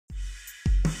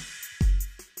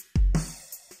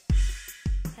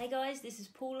guys, this is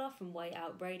Paula from Way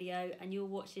Out Radio, and you're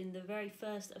watching the very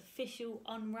first official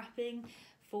unwrapping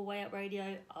for Way Out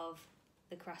Radio of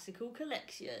the Crassical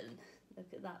collection. Look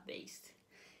at that beast.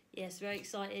 Yes, very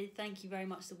excited. Thank you very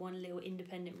much to One Little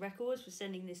Independent Records for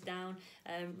sending this down.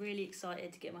 Really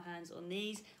excited to get my hands on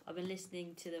these. I've been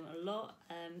listening to them a lot,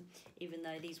 even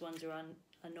though these ones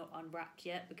are not unwrapped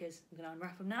yet, because I'm going to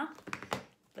unwrap them now.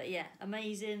 But yeah,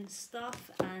 amazing stuff,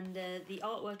 and the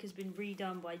artwork has been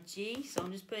redone by G, so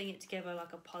I'm just putting it together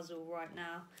like a puzzle right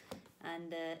now.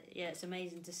 And yeah, it's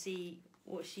amazing to see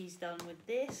what she's done with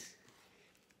this.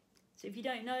 So if you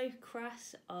don't know,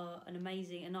 Crass are an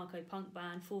amazing anarcho-punk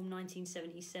band formed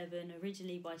 1977,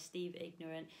 originally by Steve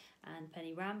Ignorant and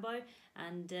Penny Rambo.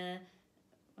 And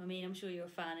I mean, I'm sure you're a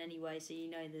fan anyway, so you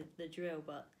know the drill,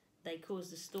 but they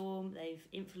caused a storm. They've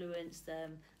influenced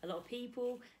a lot of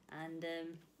people, and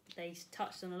they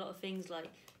touched on a lot of things like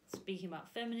speaking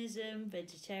about feminism,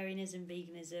 vegetarianism,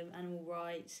 veganism, animal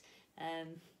rights.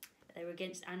 They were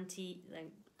against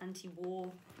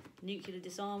anti-war, nuclear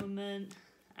disarmament,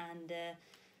 and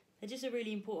they're just a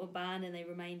really important band, and they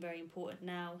remain very important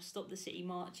now. Stop the City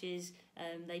marches.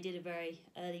 They did a very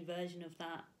early version of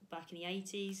that back in the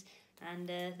 80s, and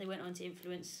they went on to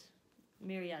influence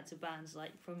myriads of bands,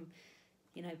 like from,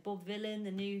 you know, Bob Vylan,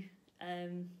 the new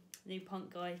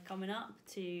punk guy coming up,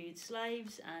 to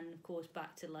Slaves, and of course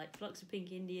back to like Flux of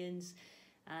Pink Indians,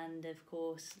 and of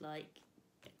course like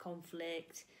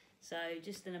Conflict. So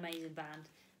just an amazing band.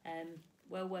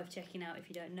 Well worth checking out if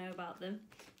you don't know about them.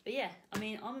 But yeah, I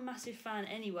mean, I'm a massive fan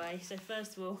anyway, so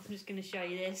first of all, I'm just going to show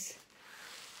you this.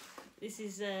 This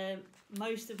is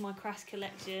most of my Crass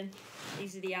collection.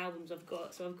 These are the albums I've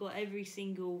got. So I've got every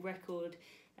single record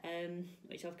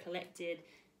which I've collected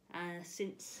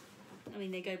since, I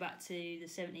mean, they go back to the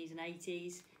 70s and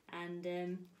 80s.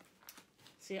 And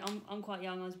so I'm quite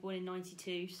young. I was born in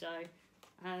 92, so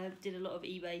I did a lot of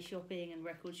eBay shopping and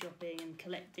record shopping and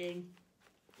collecting.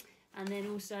 And then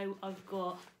also I've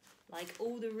got like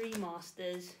all the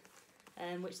remasters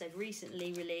which they've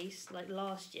recently released, like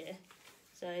last year.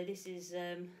 So this is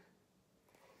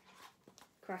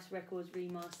Crass Records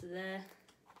remaster there.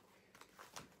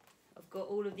 I've got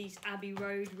all of these Abbey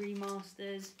Road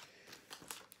remasters.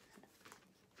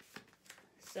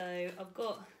 So I've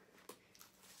got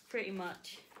pretty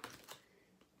much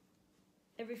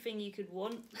everything you could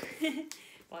want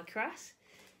by Crass.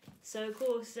 So of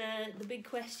course the big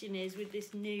question is, with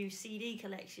this new CD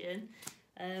collection,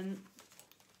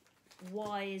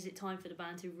 why is it time for the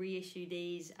band to reissue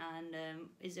these, and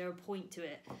is there a point to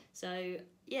it? So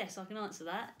yes, I can answer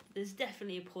that. There's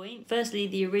definitely a point. Firstly,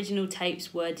 the original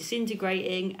tapes were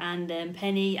disintegrating, and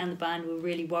Penny and the band were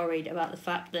really worried about the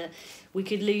fact that we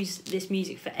could lose this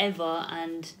music forever,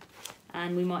 and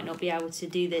we might not be able to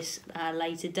do this at a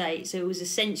later date. So it was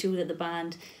essential that the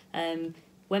band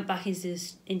went back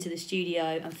into the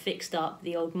studio and fixed up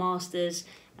the old masters,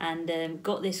 and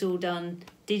got this all done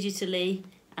digitally,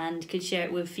 and could share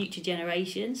it with future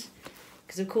generations.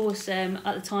 Because of course at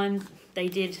the time they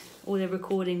did all their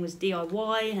recording was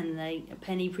DIY, and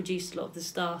Penny produced a lot of the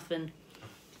stuff, and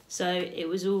so it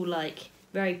was all like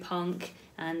very punk,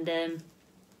 and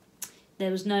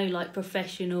there was no like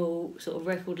professional sort of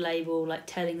record label like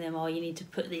telling them, oh, you need to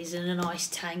put these in an ice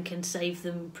tank and save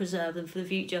them, preserve them for the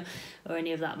future, or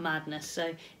any of that madness.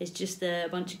 So it's just a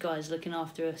bunch of guys looking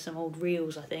after some old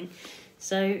reels, I think.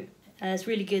 So it's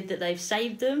really good that they've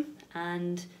saved them,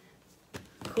 and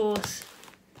of course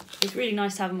it's really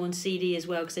nice to have them on CD as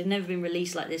well, because they've never been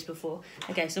released like this before.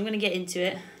 Okay, so I'm going to get into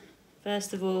it.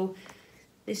 First of all,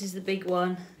 this is the big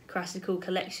one, Crassical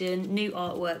collection, new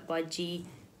artwork by G.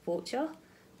 Forcha,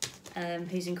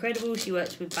 who's incredible. She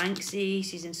works with Banksy.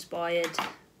 She's inspired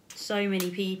so many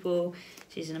people.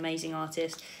 She's an amazing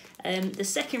artist. The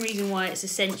second reason why it's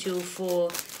essential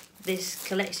for this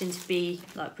collection to be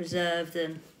like preserved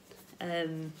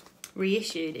and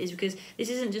reissued is because this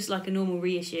isn't just like a normal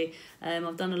reissue.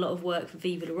 I've done a lot of work for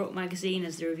Viva La Rock magazine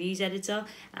as the reviews editor,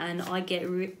 and I get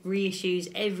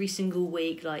reissues every single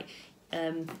week, like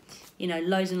you know,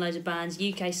 loads and loads of bands,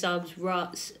 UK subs,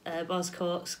 Ruts,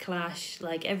 Buzzcocks, Clash,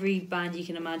 like every band you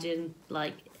can imagine,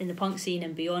 like in the punk scene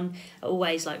and beyond, are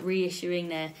always like reissuing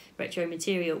their retro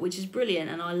material, which is brilliant,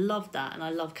 and I love that, and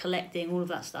I love collecting all of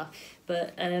that stuff.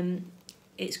 But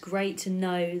it's great to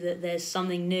know that there's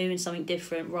something new and something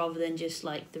different, rather than just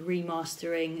like the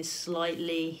remastering is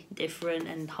slightly different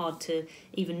and hard to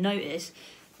even notice.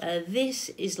 This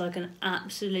is like an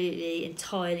absolutely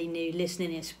entirely new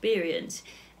listening experience.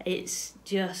 It's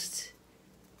just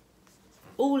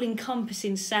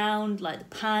all-encompassing sound, like the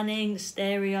panning, the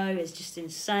stereo is just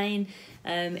insane.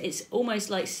 It's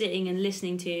almost like sitting and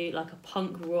listening to like a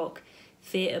punk rock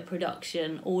theatre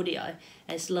production audio.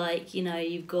 It's like, you know,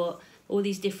 you've got all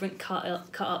these different cut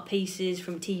up pieces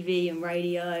from TV and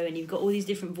radio, and you've got all these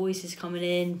different voices coming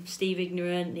in. Steve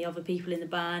Ignorant, the other people in the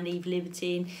band, Eve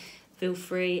Libertine, Feel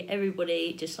Free,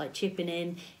 everybody just like chipping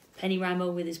in. Penny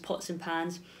Ramel with his pots and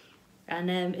pans. And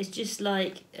it's just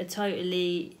like a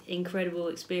totally incredible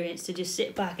experience to just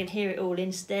sit back and hear it all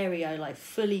in stereo, like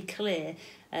fully clear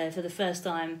for the first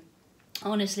time. I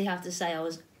honestly have to say I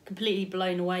was completely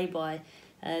blown away by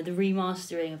the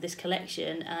remastering of this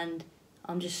collection, and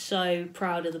I'm just so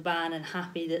proud of the band and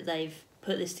happy that they've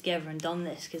put this together and done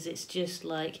this, because it's just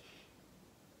like,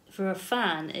 for a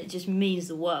fan, it just means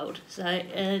the world. So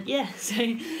yeah,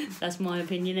 so that's my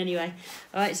opinion anyway.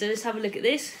 Alright, so let's have a look at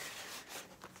this.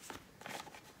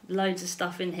 Loads of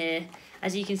stuff in here.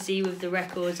 As you can see with the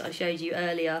records I showed you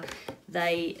earlier,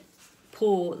 they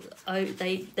pour,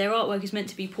 their artwork is meant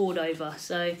to be poured over.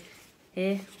 So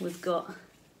here we've got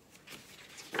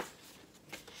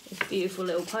this beautiful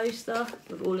little poster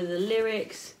with all of the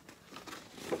lyrics.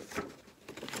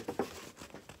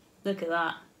 Look at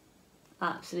that.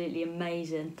 Absolutely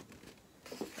amazing.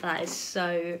 That is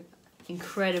so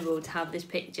incredible to have this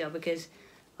picture, because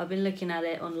I've been looking at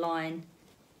it online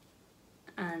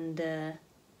and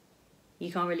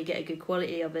you can't really get a good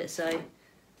quality of it, so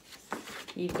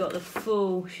you've got the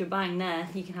full shebang there.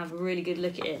 You can have a really good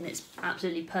look at it, and it's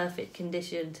absolutely perfect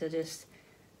condition to just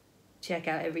check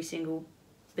out every single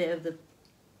bit of the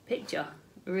picture.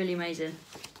 Really amazing.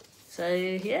 So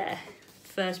yeah,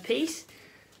 first piece,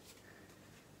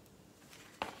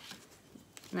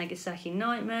 Nagasaki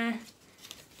Nightmare.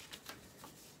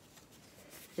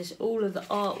 Just all of the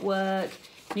artwork,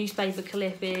 newspaper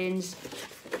clippings,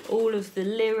 all of the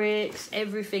lyrics,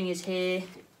 everything is here.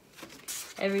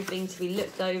 Everything to be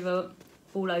looked over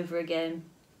all over again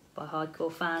by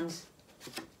hardcore fans.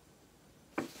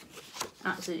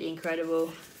 Absolutely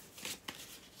incredible.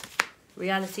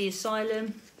 Reality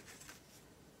Asylum.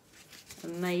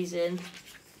 Amazing.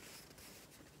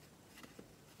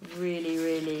 Really,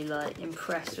 really like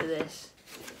impressed with this.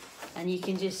 And you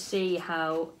can just see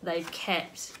how they've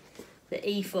kept the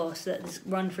ethos that's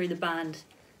run through the band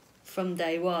from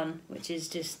day one, which is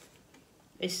just,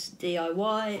 it's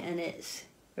DIY and it's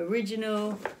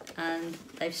original, and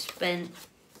they've spent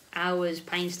hours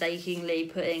painstakingly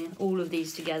putting all of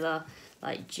these together.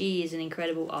 Like, G is an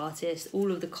incredible artist.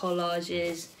 All of the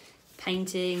collages,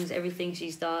 paintings, everything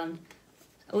she's done,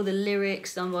 all the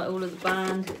lyrics done by all of the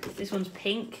band. This one's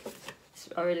pink.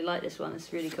 I really like this one.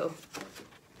 It's really cool.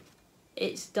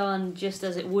 It's done just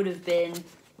as it would have been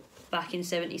back in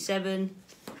 '77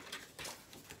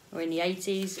 or in the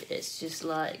 '80s. It's just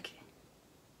like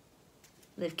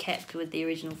they've kept with the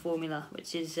original formula,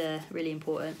 which is really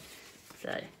important. So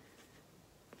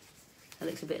that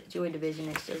looks a bit Joy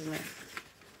Division-ish, doesn't it?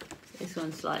 This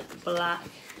one's like black.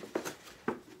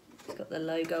 It's got the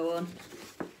logo on.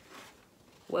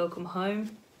 Welcome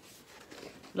Home.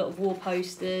 A lot of war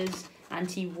posters,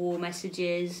 anti-war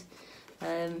messages.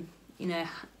 You know,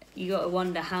 you got to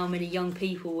wonder how many young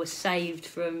people were saved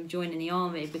from joining the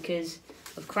army because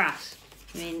of Crass.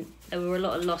 I mean, there were a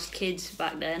lot of lost kids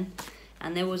back then,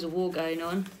 and there was a war going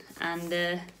on,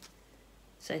 and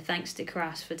so thanks to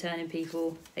Crass for turning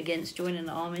people against joining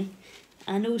the army.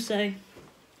 And also,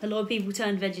 a lot of people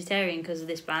turned vegetarian because of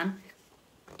this ban.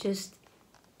 Just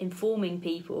informing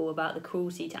people about the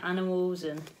cruelty to animals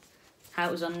and how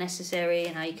it was unnecessary,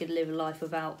 and how you could live a life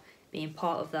without being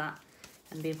part of that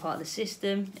and being part of the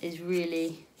system is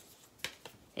really,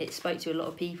 it spoke to a lot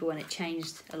of people and it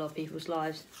changed a lot of people's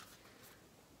lives.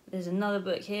 There's another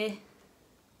book here,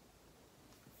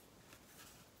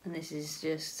 and this is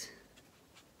just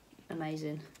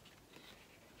amazing.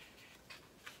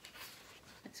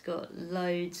 It's got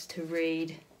loads to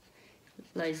read,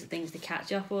 loads of things to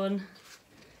catch up on.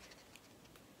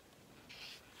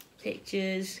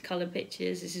 Pictures, colour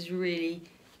pictures. This is really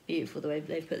beautiful the way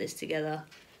they've put this together.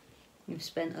 We've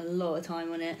spent a lot of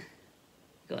time on it.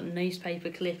 Got newspaper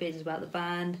clippings about the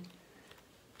band.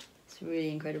 It's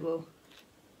really incredible.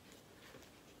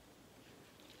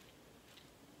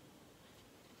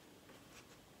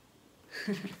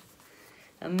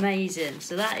 Amazing.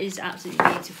 So that is absolutely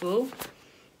beautiful.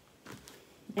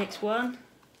 Next one.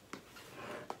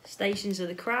 Stations of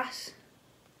the Crass.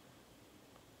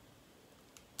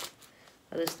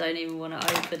 I just don't even want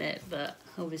to open it, but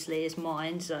obviously it's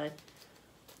mine, so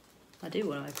I do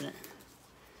want to open it.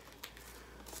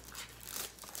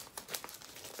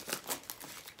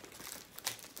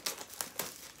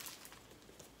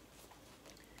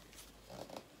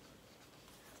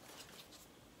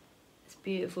 It's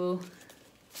beautiful.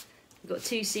 We've got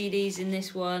 2 CDs in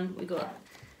this one. We've got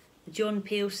John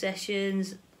Peel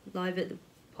sessions, live at the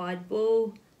Pied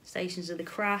Ball, Stations of the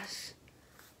Crass.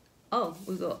 Oh,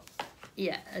 we've got,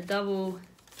 yeah, a double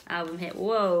album hit.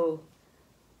 Whoa,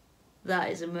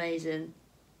 that is amazing.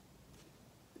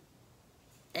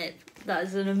 That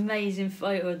is an amazing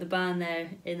photo of the band there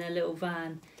in their little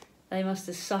van. They must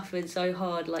have suffered so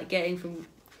hard, like getting from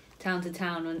town to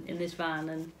town in this van.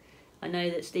 And I know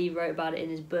that Steve wrote about it in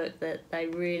his book, that they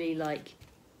really like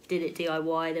did it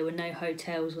DIY. There were no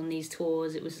hotels on these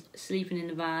tours. It was sleeping in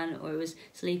the van, or it was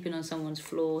sleeping on someone's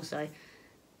floor. So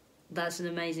that's an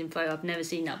amazing photo. I've never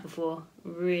seen that before.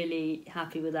 Really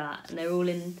happy with that. And they're all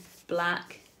in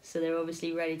black, so they're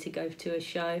obviously ready to go to a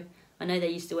show. I know they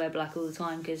used to wear black all the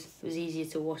time because it was easier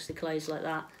to wash the clothes like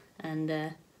that, and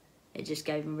it just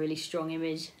gave them a really strong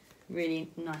image. Really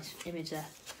nice image there.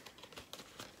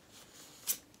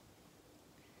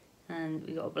 And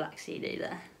we got a black CD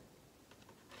there.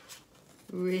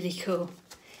 Really cool.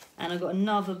 And I've got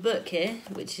another book here,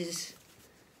 which is,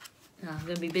 I'm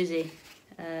going to be busy.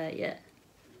 Yeah.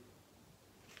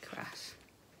 Crass.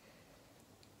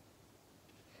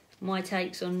 My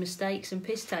takes on mistakes and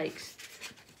piss takes.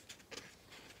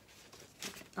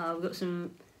 We've got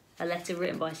a letter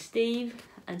written by Steve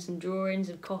and some drawings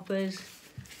of coppers.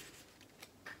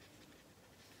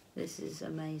 This is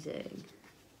amazing.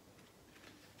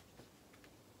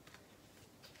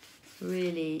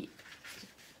 Really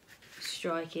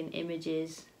striking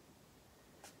images.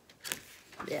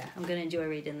 Yeah, I'm going to enjoy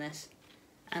reading this.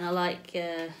 And I like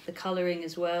the colouring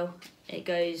as well. It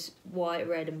goes white,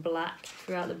 red and black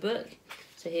throughout the book.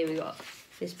 So here we got,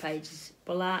 this page is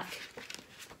black.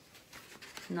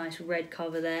 Nice red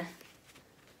cover there.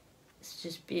 It's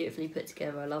just beautifully put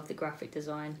together. I love the graphic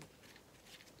design.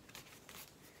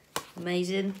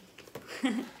 Amazing.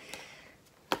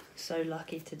 So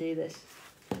lucky to do this.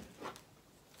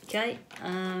 Okay,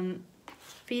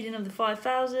 Feeding of the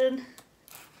 5,000.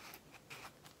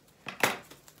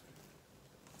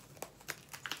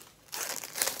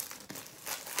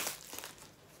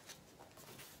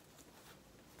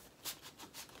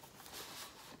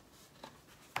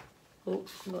 Oh,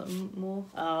 got more.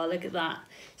 Oh, look at that.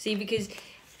 See, because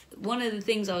one of the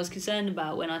things I was concerned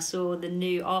about when I saw the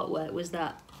new artwork was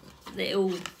that it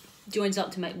all joins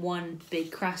up to make one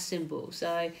big Crass symbol.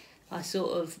 So I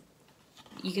sort of,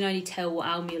 you can only tell what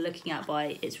album you're looking at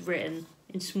by it's written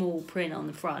in small print on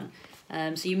the front.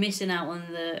 So you're missing out on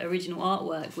the original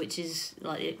artwork, which is,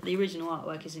 like, the original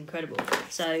artwork is incredible.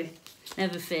 So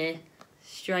never fear,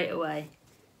 straight away.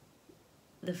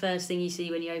 The first thing you see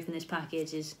when you open this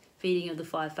package is Feeding of the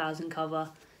 5,000 cover,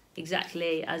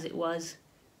 exactly as it was.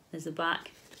 There's the back,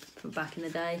 from back in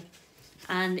the day.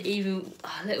 And even,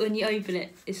 look, when you open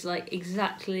it, it's like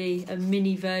exactly a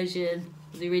mini version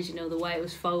of the original, the way it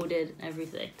was folded and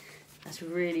everything. That's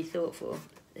really thoughtful.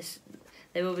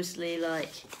 They've obviously,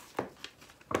 like,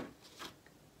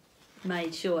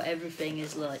 made sure everything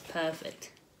is, like,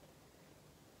 perfect.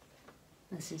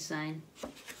 That's insane.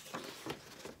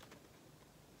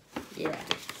 Yeah.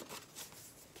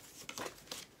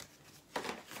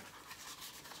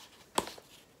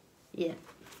 Yeah.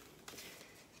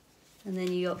 And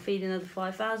then you got Feeding of the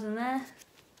 5,000 there.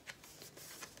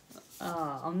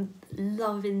 Oh, I'm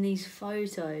loving these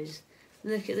photos.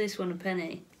 Look at this one, a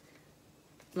penny.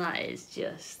 That is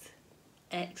just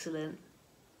excellent.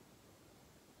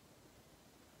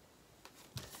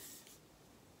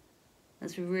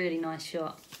 That's a really nice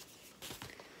shot.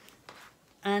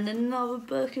 And another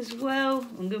book as well.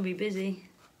 I'm going to be busy.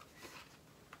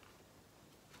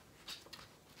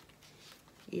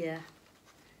 Yeah.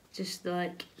 Just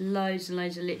like loads and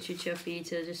loads of literature for you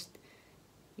to just,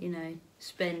 you know,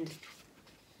 spend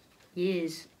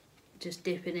years just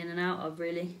dipping in and out of,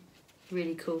 really.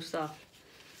 Really cool stuff.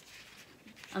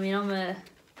 I mean, I'm a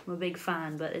big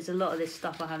fan, but there's a lot of this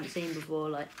stuff I haven't seen before.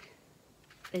 Like,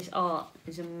 this art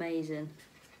is amazing.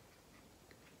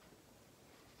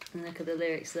 And look at the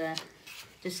lyrics there.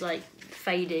 Just like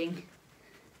fading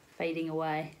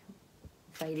away,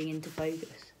 fading into focus.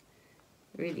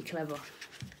 Really clever.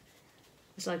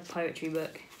 It's like a poetry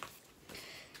book.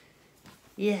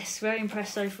 Yes, very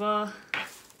impressed so far.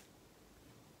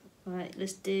 Right,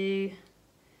 let's do...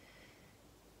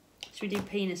 Should we do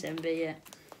Penis MB yet?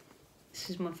 This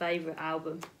is my favourite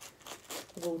album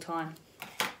of all time.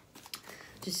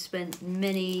 Just spent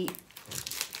many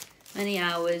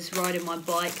hours riding my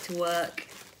bike to work,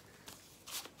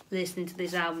 listening to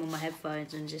this album on my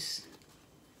headphones and just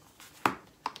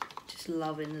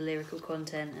loving the lyrical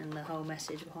content and the whole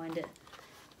message behind it.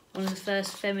 One of the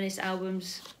first feminist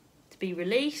albums to be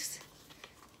released.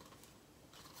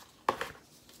 I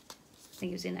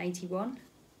think it was in '81.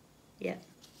 Yeah.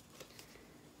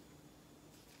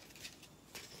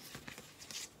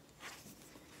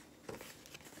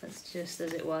 That's just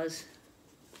as it was.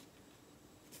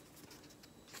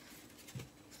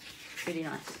 Really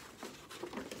nice.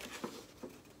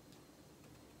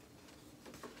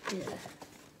 Yeah,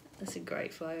 that's a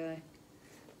great photo.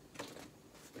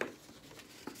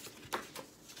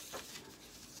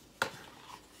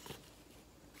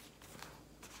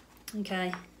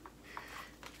 Okay,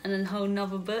 and then a whole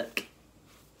nother book.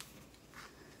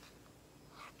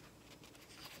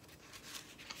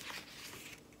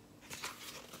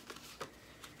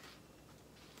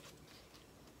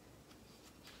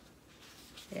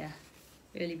 Yeah,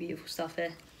 really beautiful stuff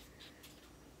here.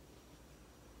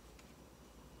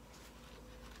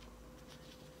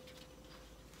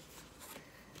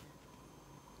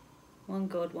 One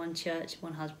God, one church,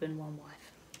 one husband, one wife.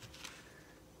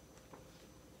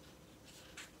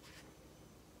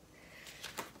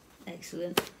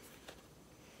 Excellent.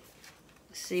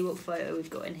 Let's see what photo we've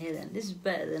got in here then. This is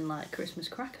better than like Christmas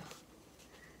cracker.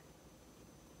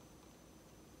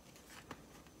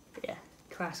 Yeah,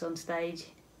 Crass on stage.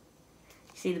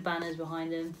 You see the banners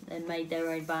behind them. They made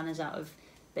their own banners out of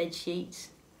bed sheets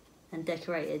and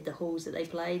decorated the halls that they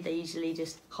played. They usually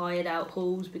just hired out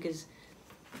halls because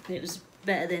it was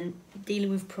better than dealing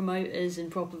with promoters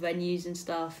and proper venues and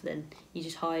stuff. Then you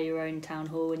just hire your own town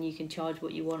hall and you can charge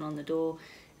what you want on the door,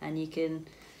 and you can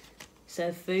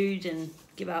serve food and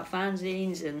give out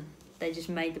fanzines, and they just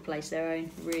made the place their own.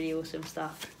 Really awesome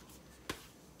stuff.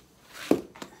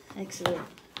 Excellent.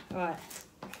 Right,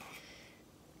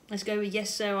 let's go with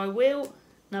Yes Sir I Will,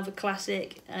 another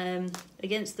classic.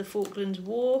 Against the Falklands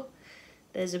War,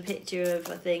 there's a picture of,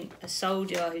 I think, a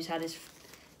soldier who's had his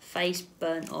face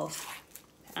burnt off,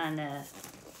 and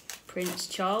Prince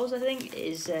Charles, I think,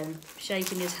 is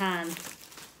shaking his hand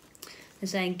and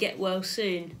saying "get well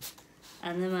soon,"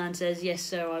 and the man says "yes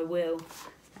sir I will,"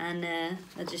 and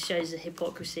that just shows the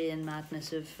hypocrisy and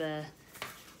madness of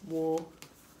war,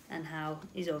 and how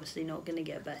he's obviously not going to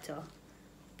get better,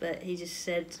 but he just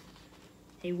said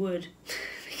he would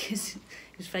because he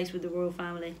was faced with the royal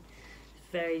family.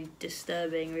 Very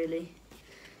disturbing, really.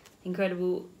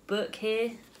 Incredible book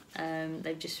here.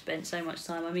 They've just spent so much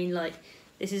time. I mean, like,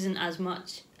 this isn't as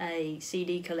much a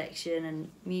CD collection and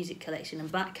music collection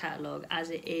and back catalogue as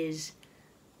it is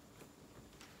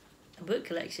a book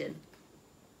collection.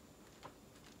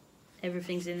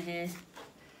 Everything's in here.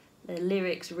 The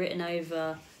lyrics written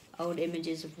over old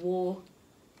images of war,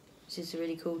 which is a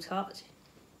really cool touch.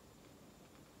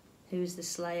 Who is the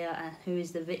slayer and who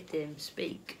is the victim?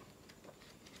 Speak.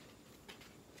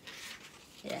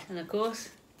 Yeah, and of course,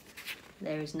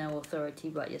 there is no authority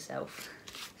but yourself.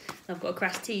 I've got a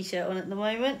Crass t-shirt on at the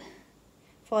moment.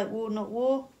 Fight war, not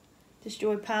war.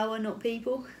 Destroy power, not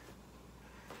people.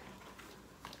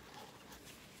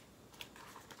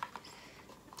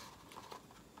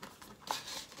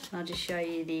 I'll just show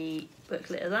you the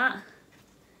booklet of that,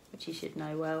 which you should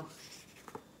know well.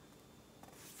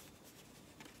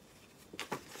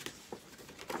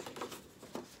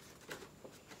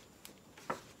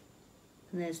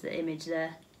 And there's the image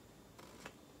there.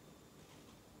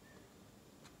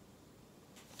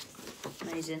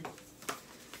 Amazing.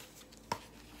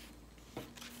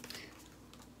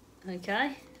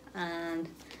 Okay, and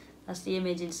that's the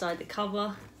image inside the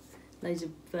cover. Loads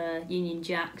of Union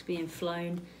Jacks being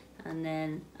flown, and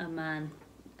then a man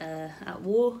at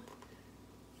war,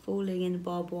 falling in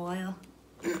barbed wire.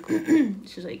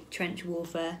 This is like trench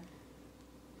warfare.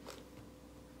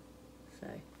 So,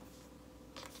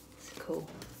 it's cool.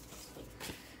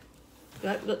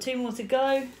 Right, we've got 2 more to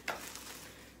go.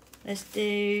 Let's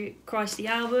do Christ the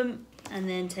album, and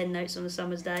then 10 Notes on a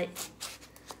Summer's Day.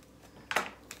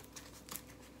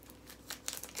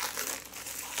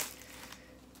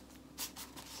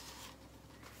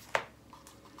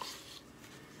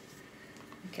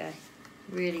 Okay,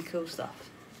 really cool stuff.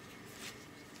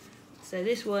 So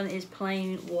this one is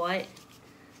plain white,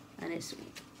 and it's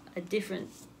a different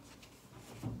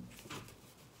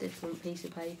piece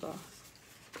of paper.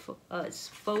 It's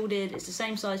folded, it's the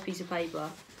same size piece of paper,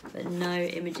 but no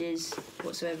images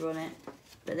whatsoever on it.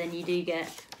 But then you do get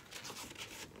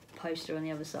a poster on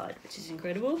the other side, which is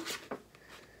incredible.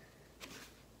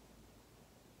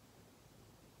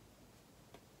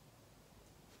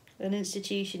 An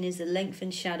institution is the length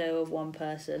and shadow of one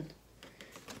person.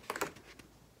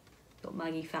 Got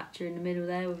Maggie Thatcher in the middle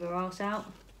there with her arse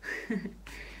out.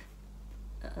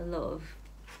 A lot of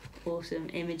awesome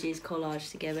images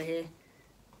collaged together here.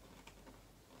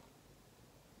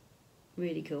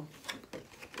 Really cool.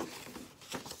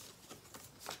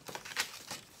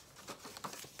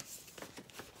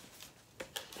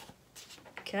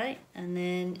 Okay, and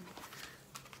then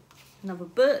another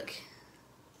book.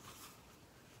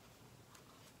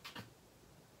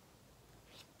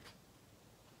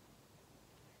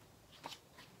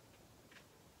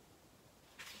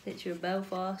 picture of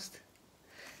Belfast.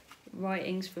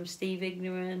 Writings from Steve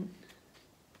Ignorant.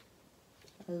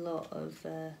 A lot of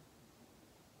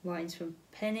writings from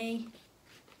Penny,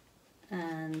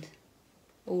 and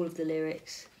all of the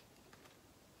lyrics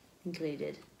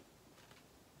included.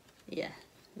 Yeah,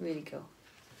 really cool.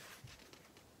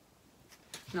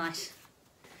 Nice.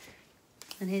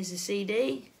 And here's the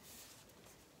CD.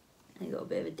 And you've got a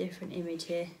bit of a different image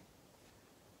here.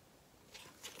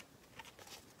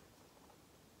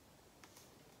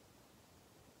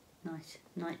 Nice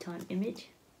nighttime image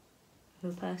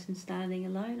of a person standing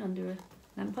alone under a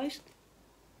lamppost.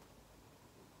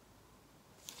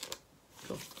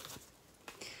 Cool.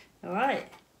 Alright,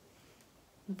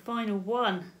 and final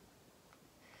one.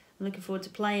 I'm looking forward to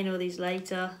playing all these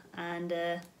later and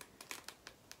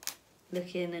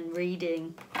looking and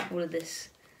reading all of this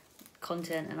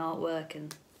content and artwork,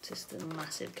 and just a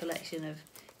massive collection of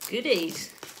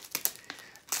goodies.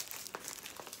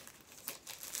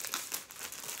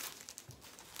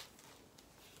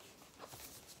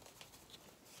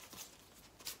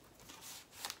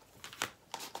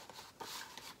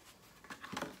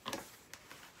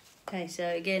 Okay, so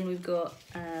again we've got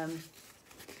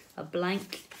a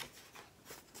blank,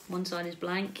 one side is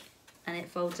blank, and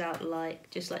it folds out like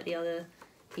just like the other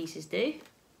pieces do,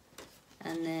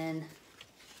 and then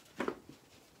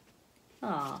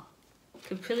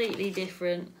completely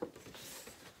different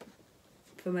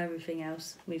from everything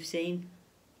else we've seen.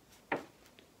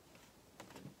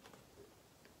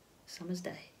 Summer's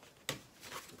Day.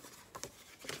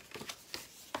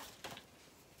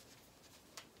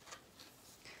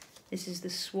 This is the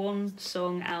Swan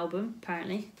Song album,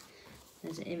 apparently.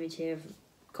 There's an image here of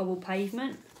cobbled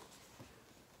pavement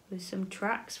with some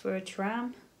tracks for a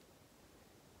tram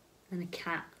and a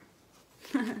cat.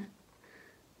 So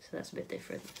that's a bit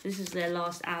different. This is their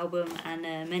last album, and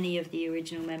many of the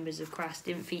original members of Crass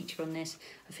didn't feature on this.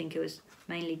 I think it was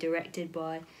mainly directed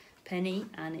by Penny,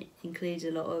 and it includes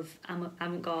a lot of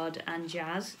avant-garde and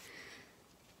jazz.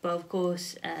 But of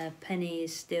course, Penny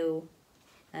is still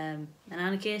an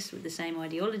anarchist with the same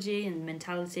ideology and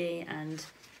mentality, and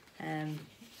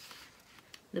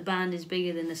the band is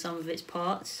bigger than the sum of its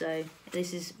parts, so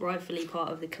this is rightfully part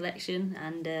of the collection,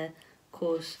 and of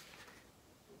course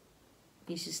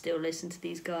you should still listen to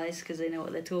these guys because they know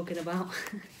what they're talking about.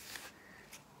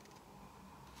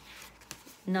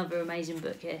 Another amazing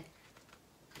book here.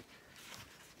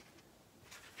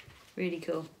 Really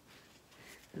cool.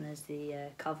 And there's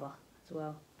the cover as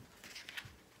well.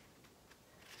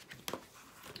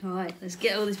 Alright, let's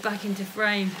get all this back into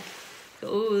frame.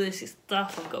 Got all this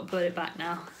stuff, I've got to put it back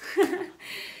now.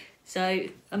 So,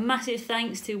 a massive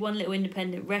thanks to One Little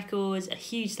Independent Records, a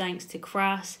huge thanks to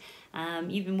Crass.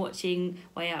 You've been watching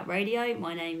Way Out Radio.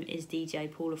 My name is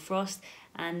DJ Paula Frost,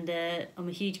 and I'm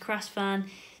a huge Crass fan.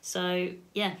 So,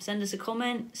 yeah, send us a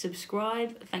comment,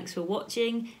 subscribe, thanks for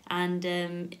watching, and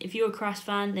if you're a Crass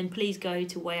fan, then please go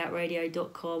to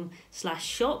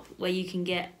wayoutradio.com/shop, where you can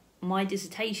get my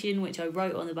dissertation, which I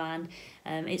wrote on the band.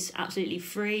 It's absolutely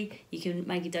free. You can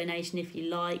make a donation if you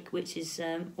like, which is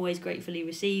always gratefully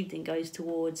received and goes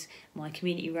towards my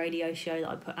community radio show that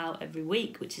I put out every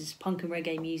week, which is punk and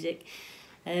reggae music.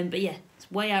 But yeah, it's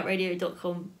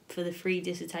wayoutradio.com for the free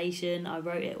dissertation. I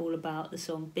wrote it all about the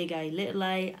song Big A Little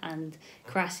A and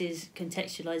Crass's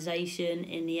contextualisation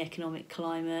in the economic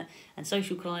climate and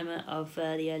social climate of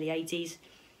the early 80s.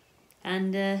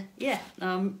 And yeah,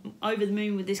 I'm over the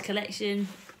moon with this collection,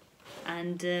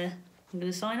 and I'm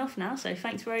going to sign off now. So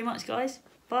thanks very much, guys.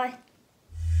 Bye.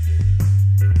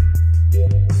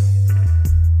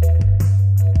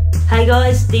 Hey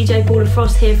guys, DJ Paula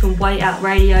Frost here from Way Out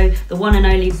Radio, the one and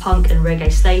only punk and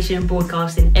reggae station,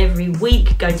 broadcasting every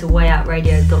week. Go to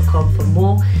wayoutradio.com for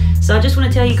more. So I just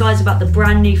want to tell you guys about the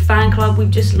brand new fan club we've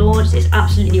just launched. It's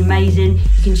absolutely amazing.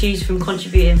 You can choose from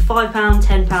contributing £5,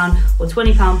 £10 or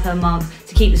 £20 per month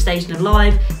to keep the station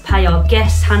alive, pay our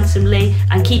guests handsomely,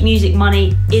 and keep music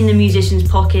money in the musician's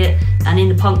pocket and in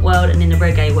the punk world and in the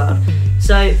reggae world.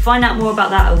 So find out more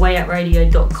about that at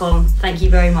wayoutradio.com. Thank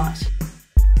you very much.